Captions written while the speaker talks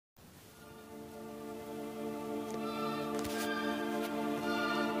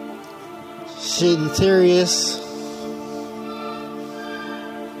SHADITTarius.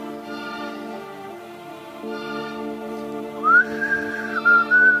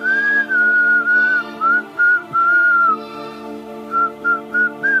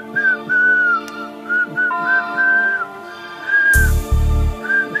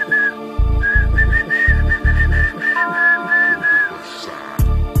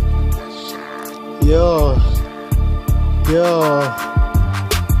 Yo,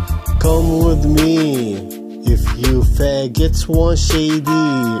 come with me. If you faggots want shady,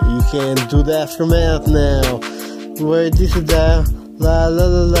 you can't do the aftermath now. Ready to die? La la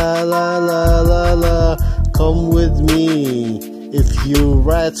la la la la la. Come with me. If you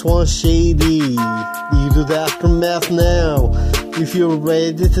rats want shady, you do the aftermath now. If you're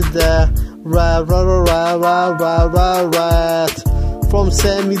ready to die, rat, rat, rat, rat, rat, rat, rat. From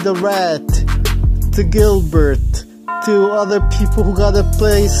Sammy the Rat to Gilbert to other people who got a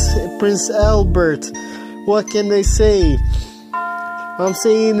place, Prince Albert. What can they say? I'm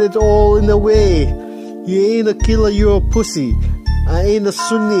saying it all in a way. You ain't a killer, you're a pussy. I ain't a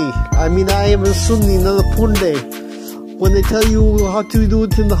Sunni. I mean, I am a Sunni, not a Punde. When they tell you how to do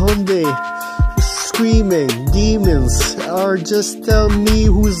it in the Hyundai, screaming, demons are just telling me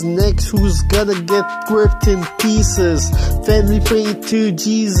who's next, who's gonna get gripped in pieces. Family praying to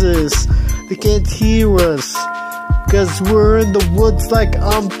Jesus. They can't hear us, cause we're in the woods like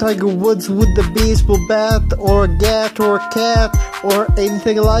I'm Tiger Woods with the baseball bat, or a gat, or a cat, or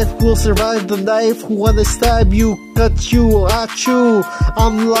anything alive will survive the knife. Wanna stab you, cut you, at you.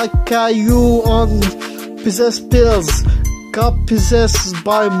 I'm like Caillou on possessed pills. Got possessed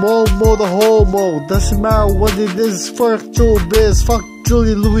by Momo the homo. Doesn't matter what it is, fuck Joe Biz, fuck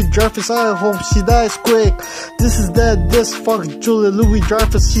Julie Louis Dreyfus, I hope she dies quick. This is that, this fuck Julie Louis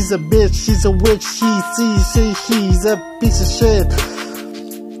Dreyfus, she's a bitch, she's a witch, she's a piece of shit.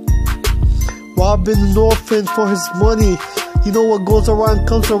 Robbing an orphan for his money. You know what goes around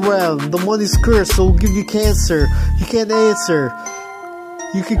comes around. The money's cursed, so it'll give you cancer. You can't answer.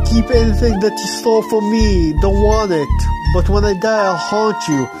 You can keep anything that you stole from me, don't want it. But when I die, I'll haunt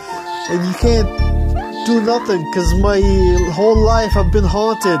you. And you can't do nothing, cause my whole life I've been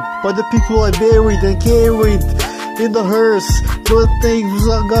haunted by the people I buried and carried in the hearse. But things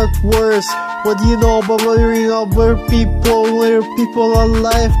got worse. What do you know about murdering other people? Where people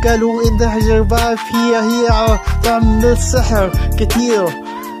alive قالوا إن survive هي تعمل سحر كتير،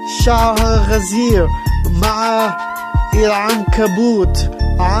 شعرها غزير مع العنكبوت،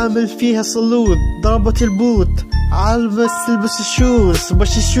 عامل فيها صلود، ضربت البوت عالبس تلبس الشوز. But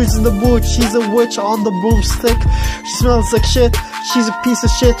she's shoes in the boot, she's a witch on the broomstick. She smells like shit, she's a piece of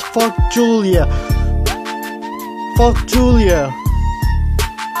shit. Fuck Julia. Fuck Julia.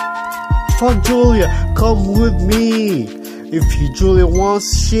 Fuck Julia. Come with me. If you Julia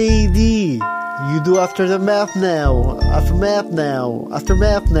wants shady, you do after the math now. Aftermath now.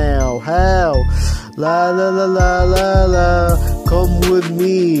 Aftermath now. How? La la la la la la. Come with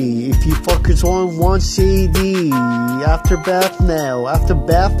me. If you fuckers want shady. After bath now. After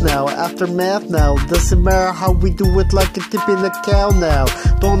bath now. Aftermath now. Doesn't matter how we do it, like a tip in a cow now.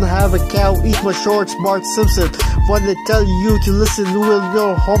 Don't have a cow, eat my shorts, Bart Simpson. When they tell you to listen to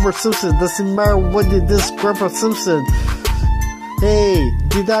your Homer Simpson. Doesn't matter what it is, Grandpa Simpson. Hey,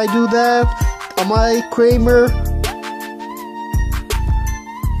 did I do that? Am I Kramer?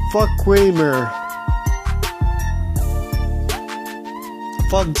 Fuck Kramer.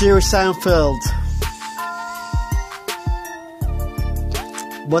 Fuck Jerry Seinfeld.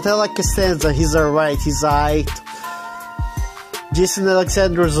 But I like Costanza, he's alright, he's aight. Jason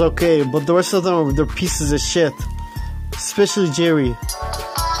Alexander is okay, but the rest of them, they're pieces of shit. Especially Jerry.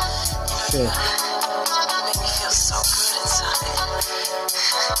 Shit.